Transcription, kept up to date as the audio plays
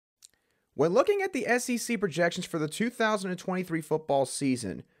When looking at the SEC projections for the 2023 football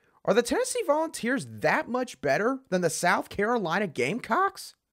season, are the Tennessee Volunteers that much better than the South Carolina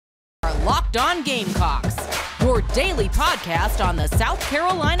Gamecocks? Our Locked On Gamecocks, your daily podcast on the South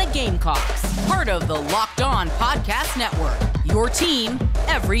Carolina Gamecocks, part of the Locked On Podcast Network, your team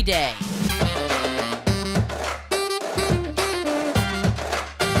every day.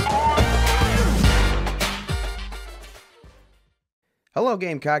 Hello,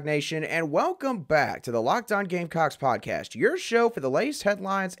 Gamecock Nation, and welcome back to the Locked On Gamecocks podcast, your show for the latest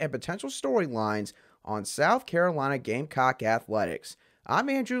headlines and potential storylines on South Carolina Gamecock athletics. I'm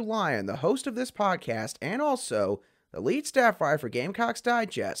Andrew Lyon, the host of this podcast, and also the lead staff writer for Gamecocks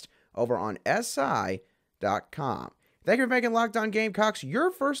Digest over on SI.com. Thank you for making Locked On Gamecocks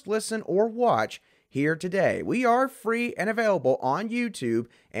your first listen or watch here today. We are free and available on YouTube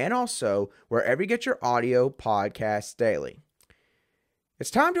and also wherever you get your audio podcasts daily. It's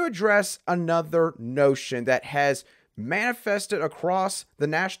time to address another notion that has manifested across the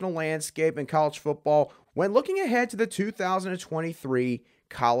national landscape in college football when looking ahead to the 2023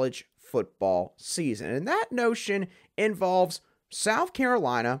 college football season. And that notion involves South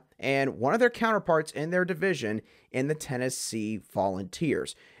Carolina and one of their counterparts in their division in the Tennessee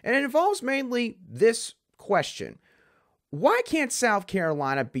Volunteers. And it involves mainly this question. Why can't South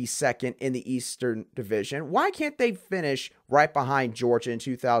Carolina be second in the Eastern Division? Why can't they finish right behind Georgia in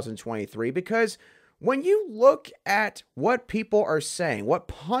 2023? Because when you look at what people are saying, what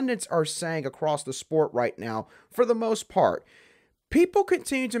pundits are saying across the sport right now, for the most part, people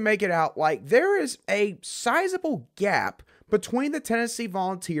continue to make it out like there is a sizable gap between the Tennessee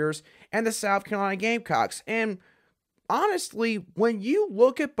Volunteers and the South Carolina Gamecocks. And honestly, when you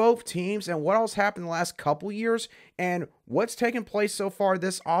look at both teams and what else happened the last couple years and what's taken place so far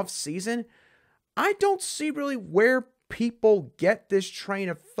this offseason, I don't see really where people get this train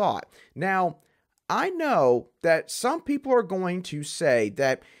of thought. Now, I know that some people are going to say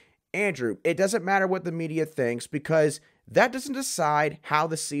that, Andrew, it doesn't matter what the media thinks because that doesn't decide how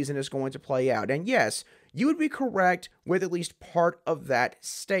the season is going to play out. And yes, you would be correct with at least part of that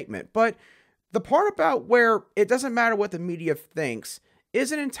statement. But the part about where it doesn't matter what the media thinks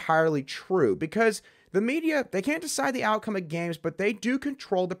isn't entirely true because the media, they can't decide the outcome of games, but they do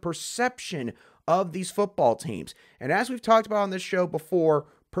control the perception of these football teams. And as we've talked about on this show before,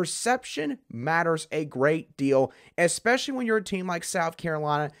 perception matters a great deal, especially when you're a team like South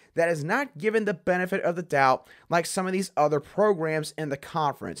Carolina that is not given the benefit of the doubt like some of these other programs in the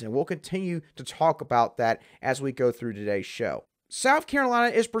conference. And we'll continue to talk about that as we go through today's show. South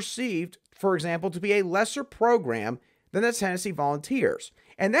Carolina is perceived, for example, to be a lesser program than the Tennessee Volunteers.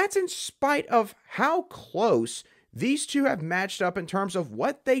 And that's in spite of how close these two have matched up in terms of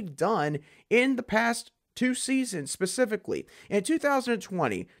what they've done in the past two seasons specifically. In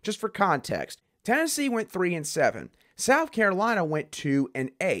 2020, just for context, Tennessee went 3-7. South Carolina went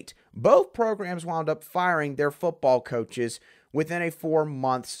 2-8. Both programs wound up firing their football coaches within a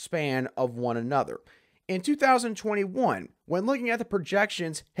 4-month span of one another. In 2021, when looking at the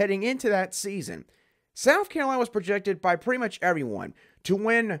projections heading into that season, South Carolina was projected by pretty much everyone to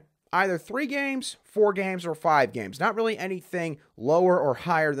win either 3 games, 4 games, or 5 games. Not really anything lower or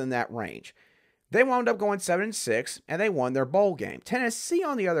higher than that range. They wound up going 7-6, and they won their bowl game. Tennessee,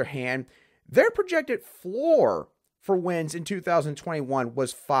 on the other hand, their projected floor for wins in 2021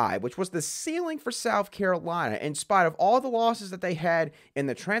 was 5, which was the ceiling for South Carolina in spite of all the losses that they had in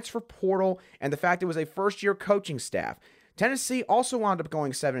the transfer portal and the fact it was a first-year coaching staff. Tennessee also wound up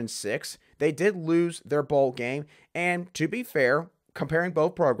going 7-6. They did lose their bowl game, and to be fair, comparing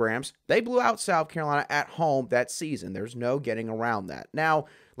both programs, they blew out South Carolina at home that season. There's no getting around that. Now,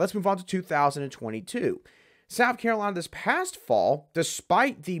 let's move on to 2022. South Carolina this past fall,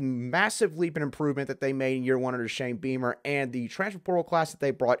 despite the massive leap in improvement that they made in year one under Shane Beamer and the transfer portal class that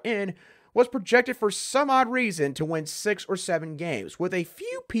they brought in, was projected for some odd reason to win 6 or 7 games, with a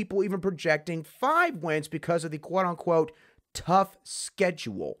few people even projecting 5 wins because of the quote-unquote tough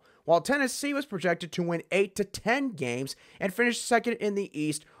schedule, while Tennessee was projected to win 8 to 10 games and finish second in the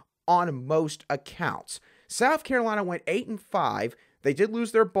East on most accounts. South Carolina went 8-5. They did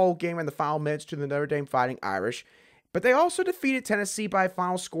lose their bowl game in the final minutes to the Notre Dame Fighting Irish, but they also defeated Tennessee by a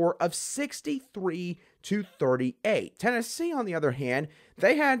final score of 63-38. Tennessee, on the other hand,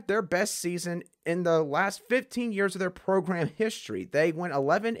 they had their best season in the last 15 years of their program history. They went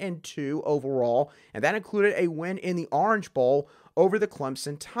 11-2 overall, and that included a win in the Orange Bowl over the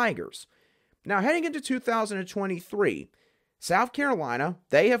Clemson Tigers. Now, heading into 2023, South Carolina,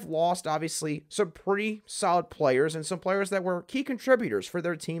 they have lost, obviously, some pretty solid players and some players that were key contributors for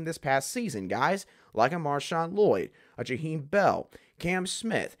their team this past season, guys like a Marshawn Lloyd, a Jaheim Bell, Cam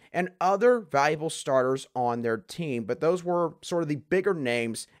Smith, and other valuable starters on their team, but those were sort of the bigger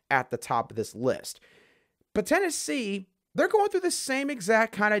names at the top of this list. But Tennessee, they're going through the same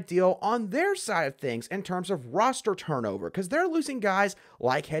exact kind of deal on their side of things in terms of roster turnover, because they're losing guys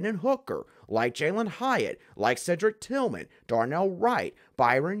like Hendon Hooker, like Jalen Hyatt, like Cedric Tillman, Darnell Wright,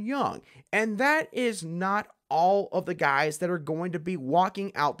 Byron Young, and that is not all of the guys that are going to be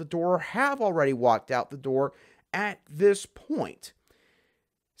walking out the door or have already walked out the door at this point.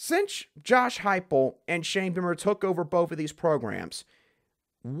 Since Josh Heupel and Shane Beamer took over both of these programs,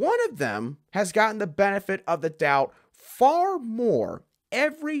 one of them has gotten the benefit of the doubt far more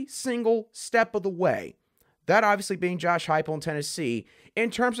every single step of the way. That obviously being Josh Heupel in Tennessee,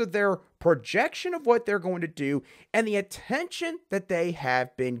 in terms of their projection of what they're going to do and the attention that they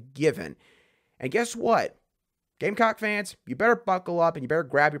have been given. And guess what? Gamecock fans, you better buckle up and you better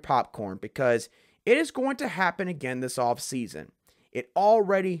grab your popcorn, because it is going to happen again this offseason. It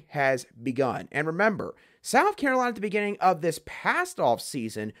already has begun. And remember, South Carolina at the beginning of this past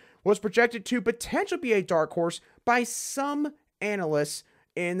offseason was projected to potentially be a dark horse by some analysts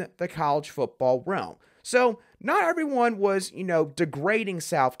in the college football realm. So not everyone was, degrading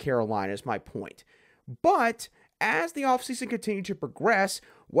South Carolina is my point. But as the offseason continued to progress,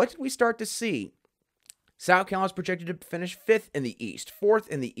 what did we start to see? South Carolina is projected to finish 5th in the East, 4th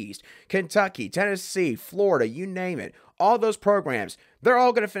in the East. Kentucky, Tennessee, Florida, you name it. All those programs, they're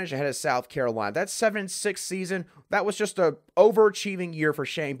all going to finish ahead of South Carolina. That 7-6 season, that was just an overachieving year for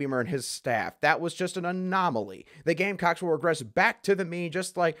Shane Beamer and his staff. That was just an anomaly. The Gamecocks will regress back to the mean,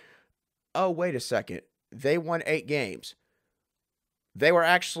 just like, oh, wait a second. They won 8 games. They were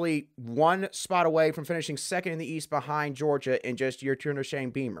actually 1 spot away from finishing 2nd in the East behind Georgia in just year 2 under Shane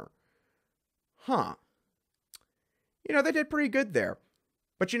Beamer. Huh. They did pretty good there.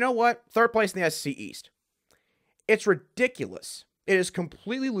 But you know what? 3rd place in the SEC East. It's ridiculous. It is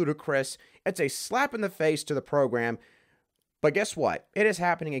completely ludicrous. It's a slap in the face to the program. But guess what? It is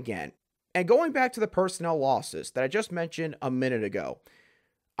happening again. And going back to the personnel losses that I just mentioned a minute ago,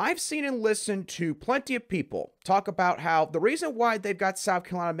 I've seen and listened to plenty of people talk about how the reason why they've got South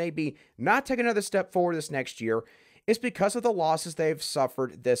Carolina maybe not take another step forward this next year is because of the losses they've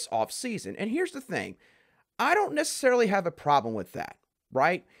suffered this offseason. And here's the thing. I don't necessarily have a problem with that,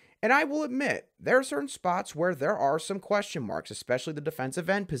 right? And I will admit, there are certain spots where there are some question marks, especially the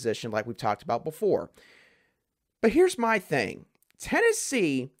defensive end position like we've talked about before. But here's my thing.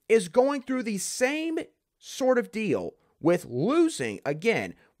 Tennessee is going through the same sort of deal with losing,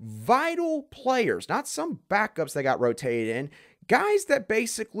 again, vital players, not some backups that got rotated in, guys that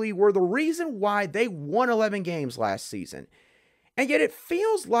basically were the reason why they won 11 games last season. And yet it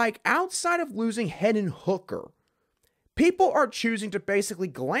feels like outside of losing Hendon Hooker, people are choosing to basically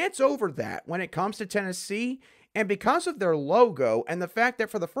glance over that when it comes to Tennessee. And because of their logo and the fact that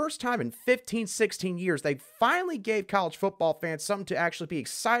for the first time in 15, 16 years, they finally gave college football fans something to actually be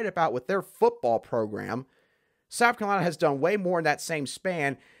excited about with their football program, South Carolina has done way more in that same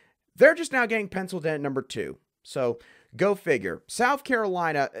span. They're just now getting penciled in at number 2. So go figure. South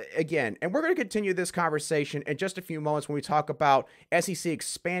Carolina, again, and we're going to continue this conversation in just a few moments when we talk about SEC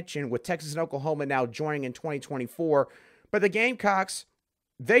expansion with Texas and Oklahoma now joining in 2024. But the Gamecocks,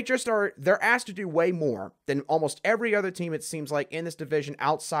 they're asked to do way more than almost every other team, it seems like, in this division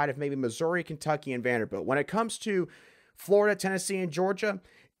outside of maybe Missouri, Kentucky, and Vanderbilt. When it comes to Florida, Tennessee, and Georgia,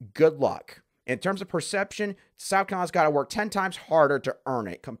 good luck. In terms of perception, South Carolina's got to work 10 times harder to earn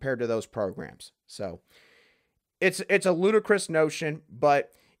it compared to those programs. So it's a ludicrous notion,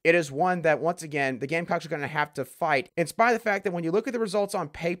 but it is one that, once again, the Gamecocks are going to have to fight, in spite of the fact that when you look at the results on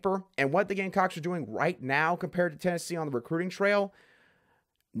paper and what the Gamecocks are doing right now compared to Tennessee on the recruiting trail,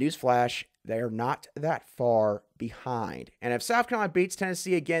 newsflash, they are not that far behind. And if South Carolina beats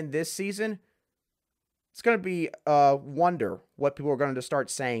Tennessee again this season, it's going to be a wonder what people are going to start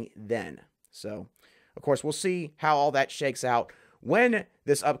saying then. So, of course, we'll see how all that shakes out when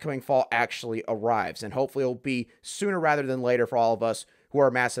this upcoming fall actually arrives. And hopefully it'll be sooner rather than later for all of us who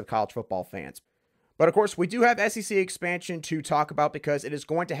are massive college football fans. But of course, we do have SEC expansion to talk about because it is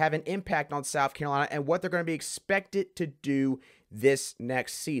going to have an impact on South Carolina and what they're going to be expected to do this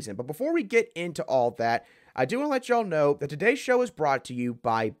next season. But before we get into all that, I do want to let y'all know that today's show is brought to you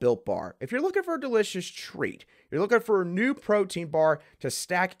by Built Bar. If you're looking for a delicious treat, you're looking for a new protein bar to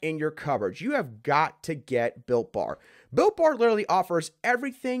stack in your cupboard, you have got to get Built Bar. Built Bar literally offers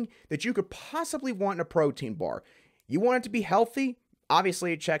everything that you could possibly want in a protein bar. You want it to be healthy?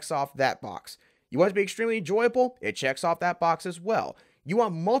 Obviously, it checks off that box. You want it to be extremely enjoyable? It checks off that box as well. You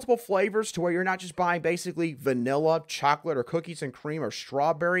want multiple flavors to where you're not just buying basically vanilla, chocolate, or cookies and cream, or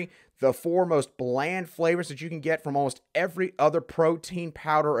strawberry, the 4 most bland flavors that you can get from almost every other protein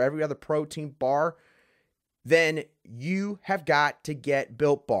powder or every other protein bar, then you have got to get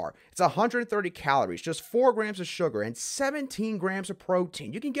Built Bar. It's 130 calories, just 4 grams of sugar, and 17 grams of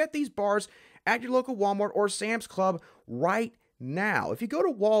protein. You can get these bars at your local Walmart or Sam's Club right now. If you go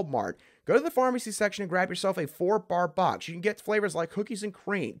to Walmart, go to the pharmacy section and grab yourself a 4-bar box. You can get flavors like cookies and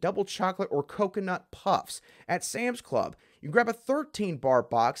cream, double chocolate, or coconut puffs. At Sam's Club, you can grab a 13-bar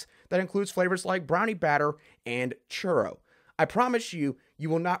box that includes flavors like brownie batter and churro. I promise you,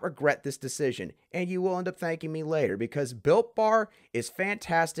 you will not regret this decision, and you will end up thanking me later, because Built Bar is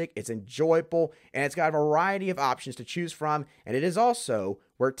fantastic, it's enjoyable, and it's got a variety of options to choose from, and it is also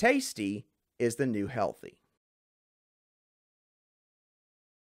where tasty is the new healthy.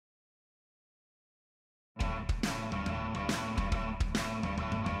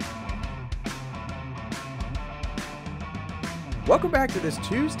 Welcome back to this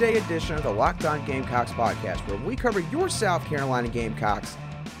Tuesday edition of the Locked On Gamecocks podcast, where we cover your South Carolina Gamecocks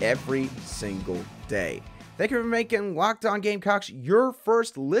every single day. Thank you for making Locked On Gamecocks your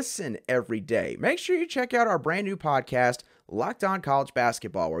first listen every day. Make sure you check out our brand new podcast, Locked On College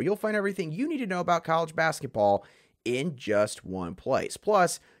Basketball, where you'll find everything you need to know about college basketball in just one place.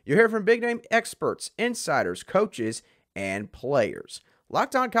 Plus, you'll hear from big-name experts, insiders, coaches, and players.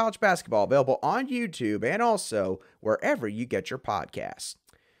 Locked On College Basketball, available on YouTube and also wherever you get your podcasts.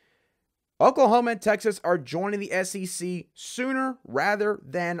 Oklahoma and Texas are joining the SEC sooner rather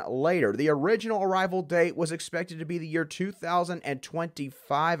than later. The original arrival date was expected to be the year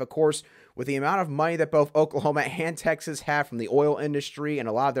 2025. Of course, with the amount of money that both Oklahoma and Texas have from the oil industry and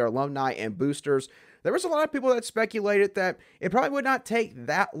a lot of their alumni and boosters, there was a lot of people that speculated that it probably would not take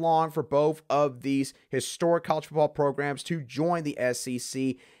that long for both of these historic college football programs to join the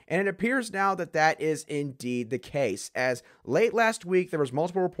SEC, and it appears now that that is indeed the case, as late last week there was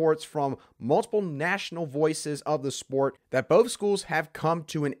multiple reports from multiple national voices of the sport that both schools have come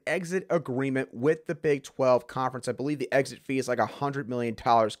to an exit agreement with the Big 12 Conference. I believe the exit fee is like $100 million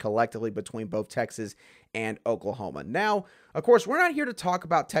collectively between both Texas and Oklahoma. Now, of course, we're not here to talk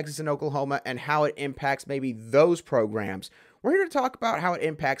about Texas and Oklahoma and how it impacts maybe those programs. We're here to talk about how it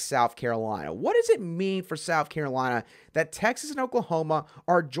impacts South Carolina. What does it mean for South Carolina that Texas and Oklahoma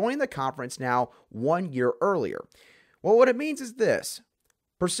are joining the conference now 1 year earlier? Well, what it means is this.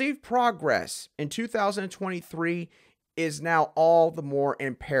 Perceived progress in 2023 is now all the more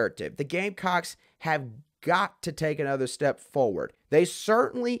imperative. The Gamecocks have got to take another step forward. They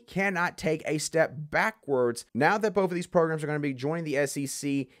certainly cannot take a step backwards now that both of these programs are going to be joining the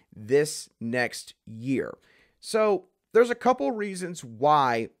SEC this next year. So there's a couple reasons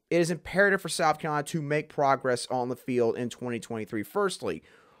why it is imperative for South Carolina to make progress on the field in 2023. Firstly,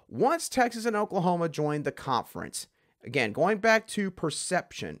 once Texas and Oklahoma join the conference, again, going back to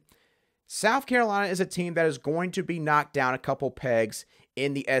perception, South Carolina is a team that is going to be knocked down a couple pegs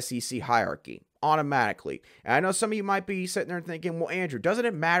in the SEC hierarchy automatically. And I know some of you might be sitting there thinking, well, Andrew, doesn't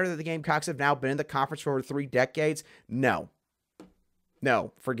it matter that the Gamecocks have now been in the conference for over 3 decades? No,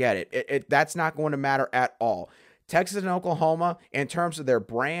 forget it. That's not going to matter at all. Texas and Oklahoma, in terms of their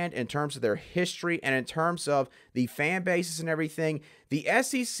brand, in terms of their history, and in terms of the fan bases and everything, the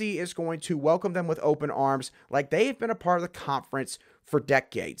SEC is going to welcome them with open arms like they have been a part of the conference for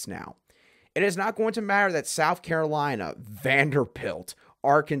decades now. It is not going to matter that South Carolina, Vanderbilt,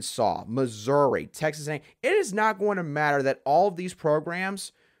 Arkansas, Missouri, Texas A&M, it is not going to matter that all of these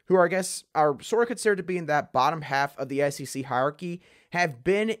programs, who are, I guess, are sort of considered to be in that bottom half of the SEC hierarchy, have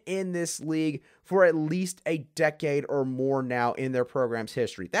been in this league for at least a decade or more now in their program's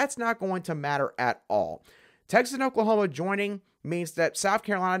history. That's not going to matter at all. Texas and Oklahoma joining means that South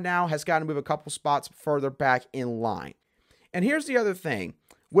Carolina now has got to move a couple spots further back in line. And here's the other thing.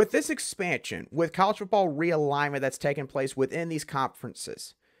 With this expansion, with college football realignment that's taken place within these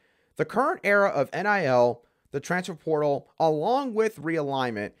conferences, the current era of NIL, the transfer portal, along with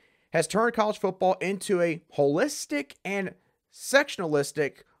realignment, has turned college football into a holistic and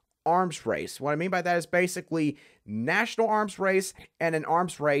sectionalistic arms race. What I mean by that is basically national arms race and an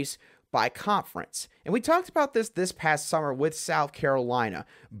arms race by conference. And we talked about this past summer with South Carolina,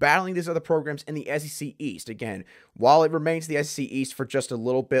 battling these other programs in the SEC East. Again, while it remains the SEC East for just a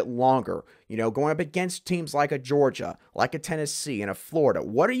little bit longer, going up against teams like a Georgia, like a Tennessee, and a Florida.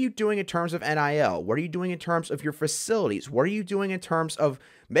 What are you doing in terms of NIL? What are you doing in terms of your facilities? What are you doing in terms of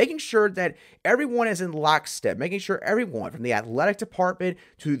making sure that everyone is in lockstep, making sure everyone from the athletic department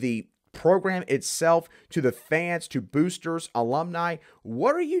to the program itself, to the fans, to boosters, alumni?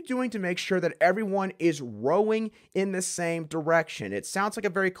 What are you doing to make sure that everyone is rowing in the same direction? It sounds like a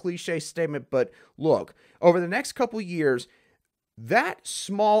very cliche statement, but look, over the next couple years, that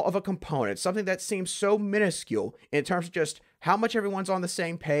small of a component, something that seems so minuscule in terms of just how much everyone's on the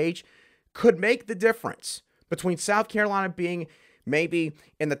same page, could make the difference between South Carolina being maybe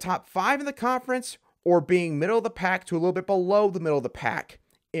in the top 5 in the conference or being middle of the pack to a little bit below the middle of the pack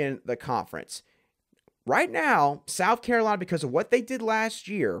in the conference. Right now, South Carolina, because of what they did last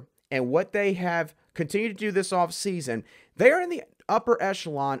year and what they have continued to do this offseason, they are in the upper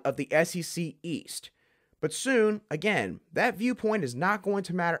echelon of the SEC East. But soon, again, that viewpoint is not going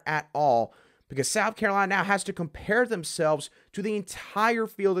to matter at all because South Carolina now has to compare themselves to the entire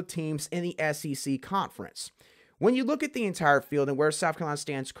field of teams in the SEC conference. When you look at the entire field and where South Carolina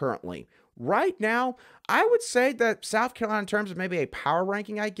stands currently, right now, I would say that South Carolina, in terms of maybe a power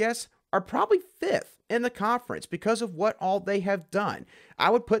ranking, I guess, are probably 5th in the conference because of what all they have done. I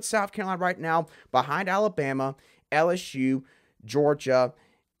would put South Carolina right now behind Alabama, LSU, Georgia,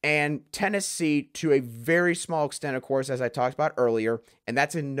 and Tennessee to a very small extent, of course, as I talked about earlier, and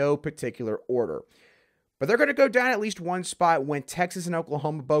that's in no particular order. But they're going to go down at least one spot when Texas and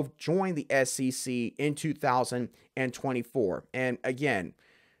Oklahoma both join the SEC in 2024. And again,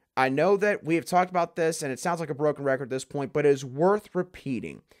 I know that we have talked about this, and it sounds like a broken record at this point, but it is worth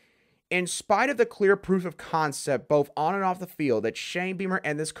repeating. In spite of the clear proof of concept, both on and off the field, that Shane Beamer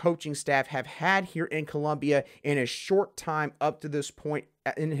and this coaching staff have had here in Columbia in a short time up to this point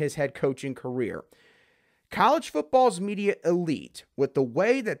in his head coaching career, college football's media elite, with the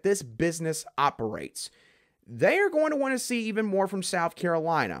way that this business operates, they are going to want to see even more from South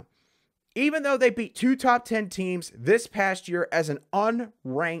Carolina. Even though they beat 2 top 10 teams this past year as an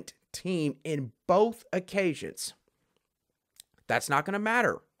unranked team in both occasions, that's not going to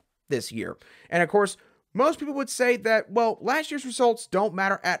matter this year. And of course, most people would say that, well, last year's results don't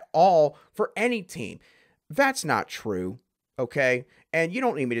matter at all for any team. That's not true, okay? And you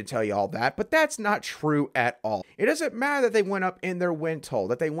don't need me to tell you all that, but that's not true at all. It doesn't matter that they went up in their win total,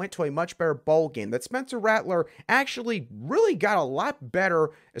 that they went to a much better bowl game, that Spencer Rattler actually really got a lot better,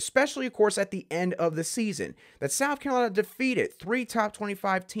 especially, of course, at the end of the season, that South Carolina defeated 3 top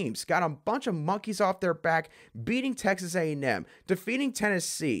 25 teams, got a bunch of monkeys off their back, beating Texas A&M, defeating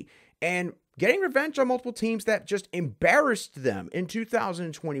Tennessee, and getting revenge on multiple teams that just embarrassed them in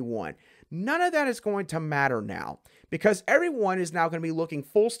 2021. None of that is going to matter now because everyone is now going to be looking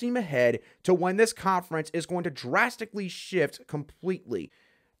full steam ahead to when this conference is going to drastically shift completely.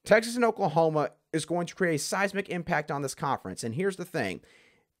 Texas and Oklahoma is going to create a seismic impact on this conference. And here's the thing.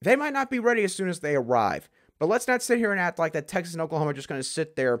 They might not be ready as soon as they arrive. But let's not sit here and act like that Texas and Oklahoma are just going to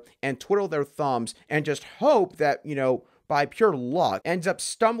sit there and twiddle their thumbs and just hope that, by pure luck, ends up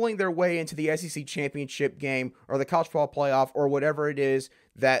stumbling their way into the SEC championship game or the college football playoff or whatever it is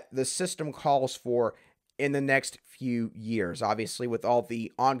that the system calls for in the next few years. Obviously, with all the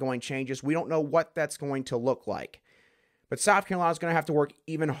ongoing changes, we don't know what that's going to look like. But South Carolina is going to have to work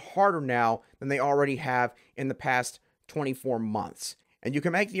even harder now than they already have in the past 24 months. And you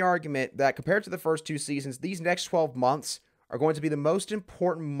can make the argument that compared to the first 2 seasons, these next 12 months are going to be the most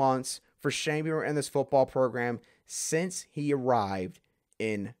important months for Shane Beamer and this football program since he arrived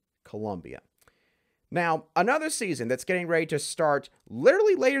in Columbia. Now, another season that's getting ready to start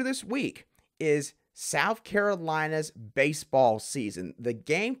literally later this week is South Carolina's baseball season. The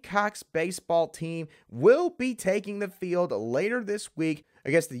Gamecocks baseball team will be taking the field later this week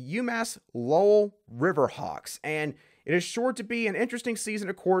against the UMass Lowell Riverhawks. And it is sure to be an interesting season,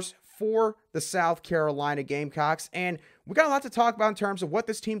 of course, for the South Carolina Gamecocks. And we got a lot to talk about in terms of what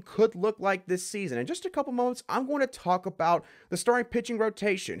this team could look like this season. In just a couple moments, I'm going to talk about the starting pitching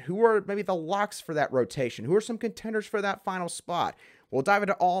rotation. Who are maybe the locks for that rotation? Who are some contenders for that final spot? We'll dive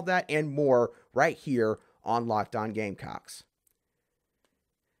into all that and more right here on Locked On Gamecocks.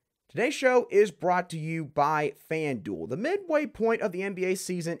 Today's show is brought to you by FanDuel. The midway point of the NBA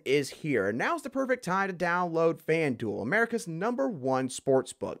season is here, and now's the perfect time to download FanDuel, America's #1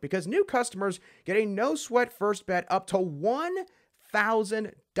 sportsbook, because new customers get a no-sweat first bet up to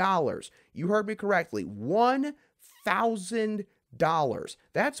 $1,000. You heard me correctly, $1,000.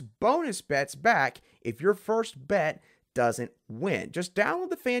 That's bonus bets back if your first bet doesn't win. Just download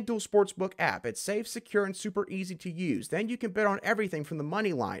the FanDuel Sportsbook app. It's safe, secure, and super easy to use. Then you can bet on everything from the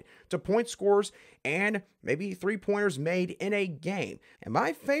money line to point scores and maybe three-pointers made in a game. And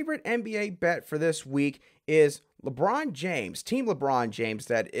my favorite NBA bet for this week is LeBron James, Team LeBron James,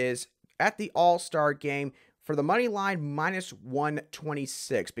 that is at the All-Star game for the money line minus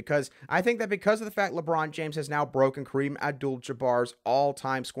 126, because I think that because of the fact LeBron James has now broken Kareem Abdul-Jabbar's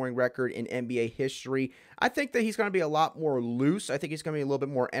all-time scoring record in NBA history, I think that he's going to be a lot more loose. I think he's going to be a little bit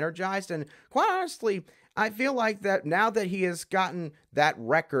more energized, and quite honestly, I feel like that now that he has gotten that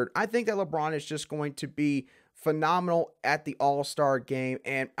record, I think that LeBron is just going to be phenomenal at the All-Star game,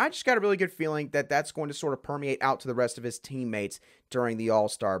 and I just got a really good feeling that that's going to sort of permeate out to the rest of his teammates during the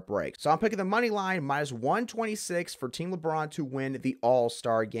All-Star break. So I'm picking the money line minus 126 for Team LeBron to win the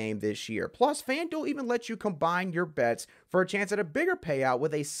All-Star game this year. Plus, FanDuel even lets you combine your bets for a chance at a bigger payout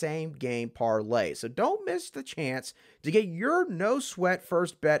with a same-game parlay. So don't miss the chance to get your no-sweat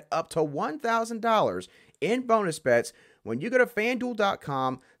first bet up to $1,000 in bonus bets when you go to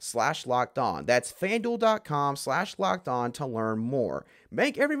FanDuel.com/LockedOn. That's FanDuel.com/LockedOn to learn more.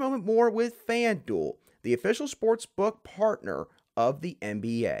 Make every moment more with FanDuel, the official sportsbook partner of the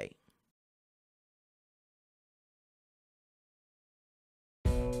NBA.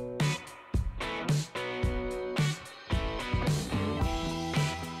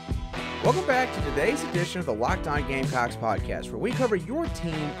 Welcome back to today's edition of the Locked On Gamecocks podcast, where we cover your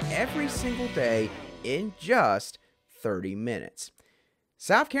team every single day in just 30 minutes.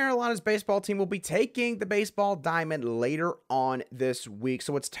 South Carolina's baseball team will be taking the baseball diamond later on this week,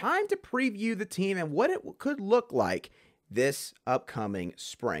 so it's time to preview the team and what it could look like this upcoming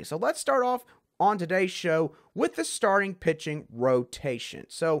spring. So let's start off on today's show with the starting pitching rotation.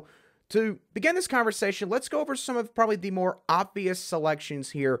 So to begin this conversation, let's go over some of probably the more obvious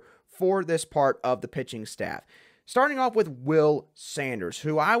selections here for this part of the pitching staff. Starting off with Will Sanders,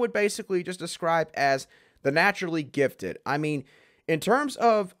 who I would basically just describe as the naturally gifted. I mean, in terms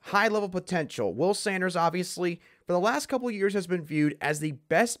of high-level potential, Will Sanders, obviously, for the last couple of years has been viewed as the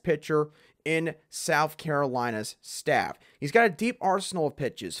best pitcher in South Carolina's staff. He's got a deep arsenal of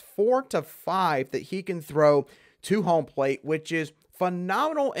pitches, 4 to 5 that he can throw to home plate, which is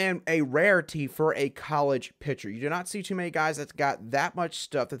phenomenal and a rarity for a college pitcher. You do not see too many guys that's got that much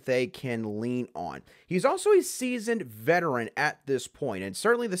stuff that they can lean on. He's also a seasoned veteran at this point, and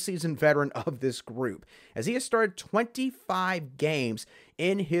certainly the seasoned veteran of this group, as he has started 25 games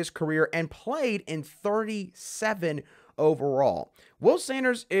in his career and played in 37 overall. Will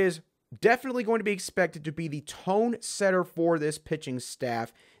Sanders is definitely going to be expected to be the tone setter for this pitching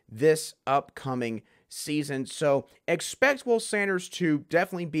staff this upcoming season. So expect Will Sanders to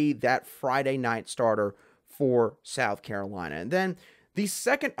definitely be that Friday night starter for South Carolina. And then the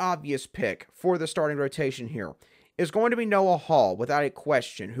second obvious pick for the starting rotation here is going to be Noah Hall, without a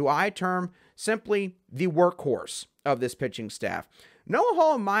question, who I term simply the workhorse of this pitching staff. Noah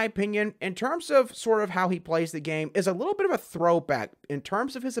Hall, in my opinion, in terms of sort of how he plays the game, is a little bit of a throwback in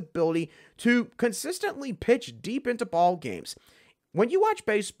terms of his ability to consistently pitch deep into ball games. When you watch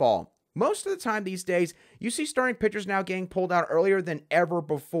baseball, most of the time these days, you see starting pitchers now getting pulled out earlier than ever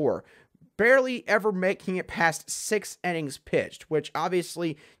before, barely ever making it past 6 innings pitched, which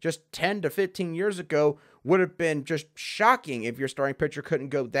obviously just 10 to 15 years ago would have been just shocking if your starting pitcher couldn't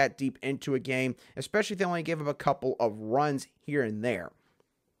go that deep into a game, especially if they only gave up a couple of runs here and there.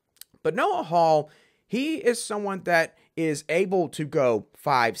 But Noah Hall, he is someone that is able to go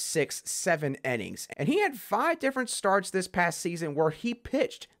 5, 6, 7 innings. And he had 5 different starts this past season where he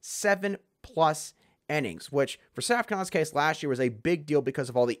pitched 7+ innings, which for South Carolina's case last year was a big deal because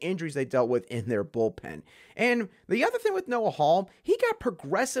of all the injuries they dealt with in their bullpen. And the other thing with Noah Hall, he got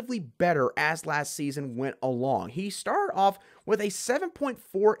progressively better as last season went along. He started off with a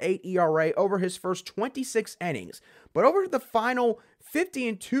 7.48 ERA over his first 26 innings, but over the final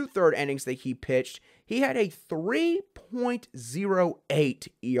 50 2/3 innings that he pitched, he had a 3.08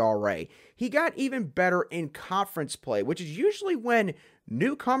 ERA. He got even better in conference play, which is usually when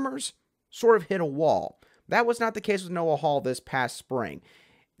newcomers sort of hit a wall. That was not the case with Noah Hall this past spring.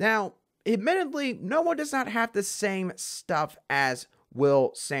 Now, admittedly, Noah does not have the same stuff as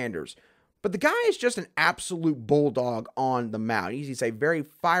Will Sanders, but the guy is just an absolute bulldog on the mound. He's a very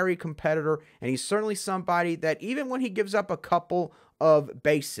fiery competitor, and he's certainly somebody that even when he gives up a couple of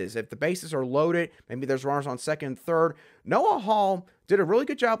bases, if the bases are loaded, maybe there's runners on second and third, Noah Hall did a really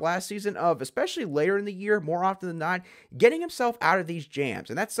good job last season of, especially later in the year, more often than not, getting himself out of these jams.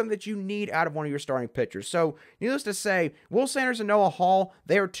 And that's something that you need out of one of your starting pitchers. So, needless to say, Will Sanders and Noah Hall,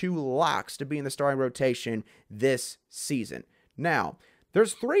 they are 2 locks to be in the starting rotation this season. Now,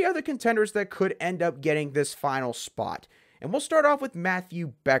 there's 3 other contenders that could end up getting this final spot. And we'll start off with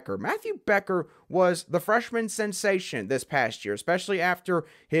Matthew Becker. Matthew Becker was the freshman sensation this past year, especially after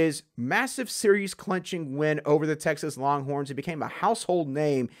his massive series-clinching win over the Texas Longhorns. He became a household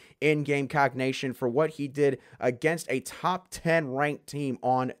name in Gamecock Nation for what he did against a top 10 ranked team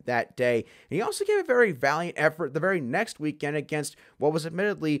on that day. And he also gave a very valiant effort the very next weekend against what was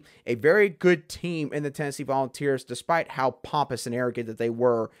admittedly a very good team in the Tennessee Volunteers, despite how pompous and arrogant that they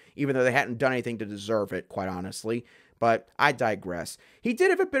were, even though they hadn't done anything to deserve it, quite honestly. But I digress. He did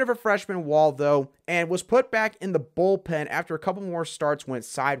have a bit of a freshman wall, though, and was put back in the bullpen after a couple more starts went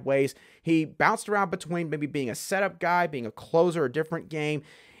sideways. He bounced around between maybe being a setup guy, being a closer, a different game,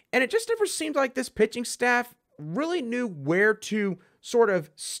 and it just never seemed like this pitching staff really knew where to sort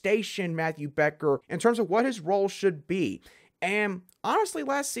of station Matthew Becker in terms of what his role should be. And honestly,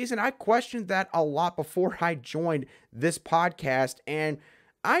 last season, I questioned that a lot before I joined this podcast, and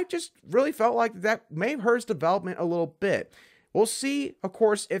I just really felt like that may hurt his development a little bit. We'll see, of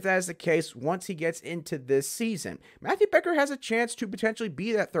course, if that is the case once he gets into this season. Matthew Becker has a chance to potentially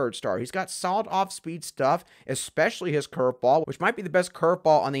be that third star. He's got solid off-speed stuff, especially his curveball, which might be the best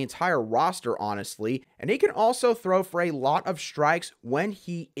curveball on the entire roster, honestly. And he can also throw for a lot of strikes when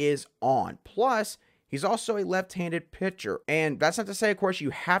he is on. Plus, he's also a left-handed pitcher. And that's not to say, of course, you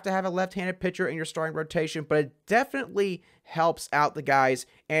have to have a left-handed pitcher in your starting rotation, but it definitely helps out the guys,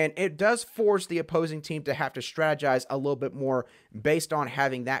 and it does force the opposing team to have to strategize a little bit more based on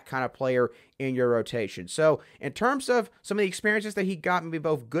having that kind of player in your rotation. So in terms of some of the experiences that he got, maybe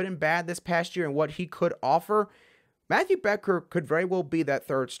both good and bad this past year and what he could offer, Matthew Becker could very well be that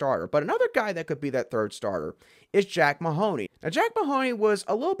third starter. But another guy that could be that third starter is Jack Mahoney. Now, Jack Mahoney was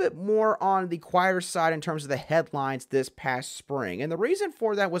a little bit more on the quieter side in terms of the headlines this past spring. And the reason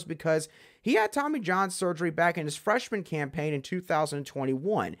for that was because he had Tommy John surgery back in his freshman campaign in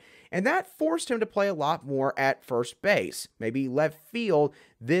 2021. And that forced him to play a lot more at first base, maybe left field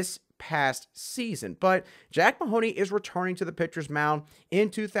this past season. But Jack Mahoney is returning to the pitcher's mound in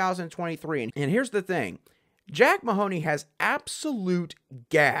 2023. And here's the thing. Jack Mahoney has absolute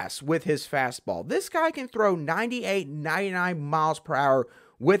gas with his fastball. This guy can throw 98, 99 miles per hour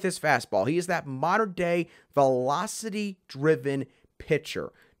with his fastball. He is that modern-day velocity-driven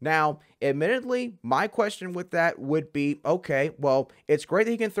pitcher. Now, admittedly, my question with that would be, okay, well, it's great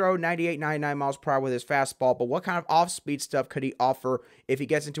that he can throw 98, 99 miles per hour with his fastball, but what kind of off-speed stuff could he offer if he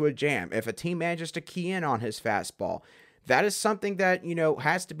gets into a jam, if a team manages to key in on his fastball? That is something that,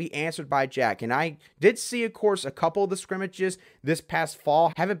 has to be answered by Jack. And I did see, of course, a couple of the scrimmages this past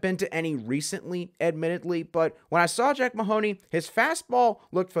fall. Haven't been to any recently, admittedly. But when I saw Jack Mahoney, his fastball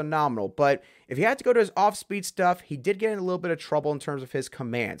looked phenomenal. But if he had to go to his off-speed stuff, he did get in a little bit of trouble in terms of his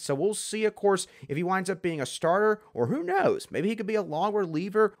command. So we'll see, of course, if he winds up being a starter, or who knows, maybe he could be a long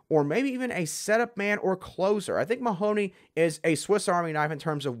reliever, or maybe even a setup man or closer. I think Mahoney is a Swiss Army knife in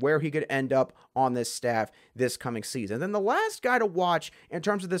terms of where he could end up on this staff this coming season. Then the last guy to watch in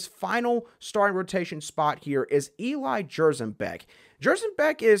terms of this final starting rotation spot here is Eli Jerzenbeck.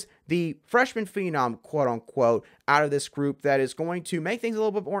 Jerzenbeck is the freshman phenom, quote-unquote, out of this group that is going to make things a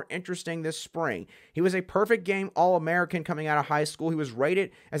little bit more interesting this spring. He was a perfect game All-American coming out of high school. He was rated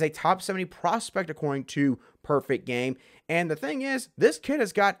as a top 70 prospect according to Perfect Game. And the thing is, this kid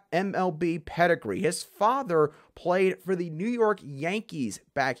has got MLB pedigree. His father played for the New York Yankees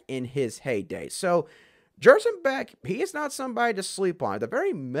back in his heyday. So Jerzenbeck, he is not somebody to sleep on. At the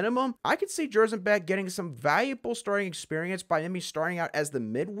very minimum, I could see Jerzenbeck getting some valuable starting experience by maybe starting out as the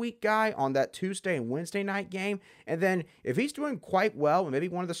midweek guy on that Tuesday and Wednesday night game. And then if he's doing quite well, and maybe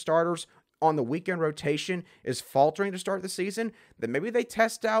one of the starters on the weekend rotation is faltering to start the season, then maybe they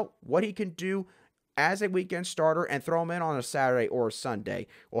test out what he can do as a weekend starter and throw him in on a Saturday or a Sunday.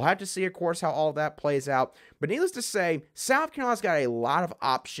 We'll have to see, of course, how all that plays out. But needless to say, South Carolina's got a lot of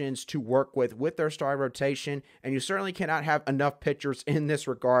options to work with their starting rotation, and you certainly cannot have enough pitchers in this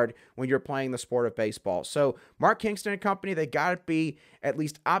regard when you're playing the sport of baseball. So Mark Kingston and company, they got to be at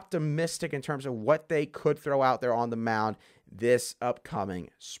least optimistic in terms of what they could throw out there on the mound this upcoming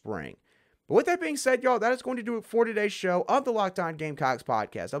spring. But with that being said, y'all, that is going to do it for today's show of the Locked On Gamecocks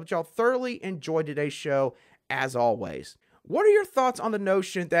podcast. I hope y'all thoroughly enjoyed today's show, as always. What are your thoughts on the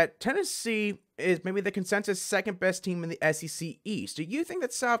notion that Tennessee is maybe the consensus second best team in the SEC East? Do you think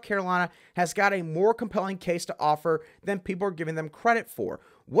that South Carolina has got a more compelling case to offer than people are giving them credit for?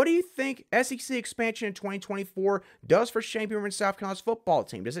 What do you think SEC expansion in 2024 does for Shane Beamer and South Carolina's football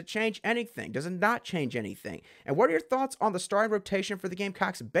team? Does it change anything? Does it not change anything? And what are your thoughts on the starting rotation for the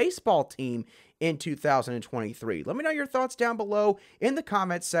Gamecocks baseball team in 2023? Let me know your thoughts down below in the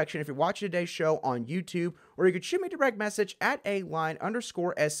comments section if you're watching today's show on YouTube, or you could shoot me a direct message at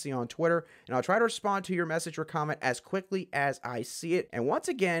 @aline_SC on Twitter, and I'll try to respond to your message or comment as quickly as I see it. And once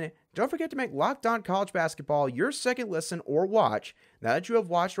again, don't forget to make Locked On College Basketball your second listen or watch now that you have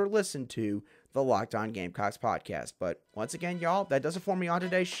watched or listened to the Locked On Gamecocks podcast. But once again, y'all, that does it for me on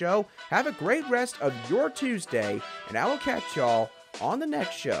today's show. Have a great rest of your Tuesday, and I will catch y'all on the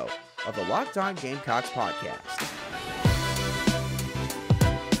next show of the Locked On Gamecocks podcast.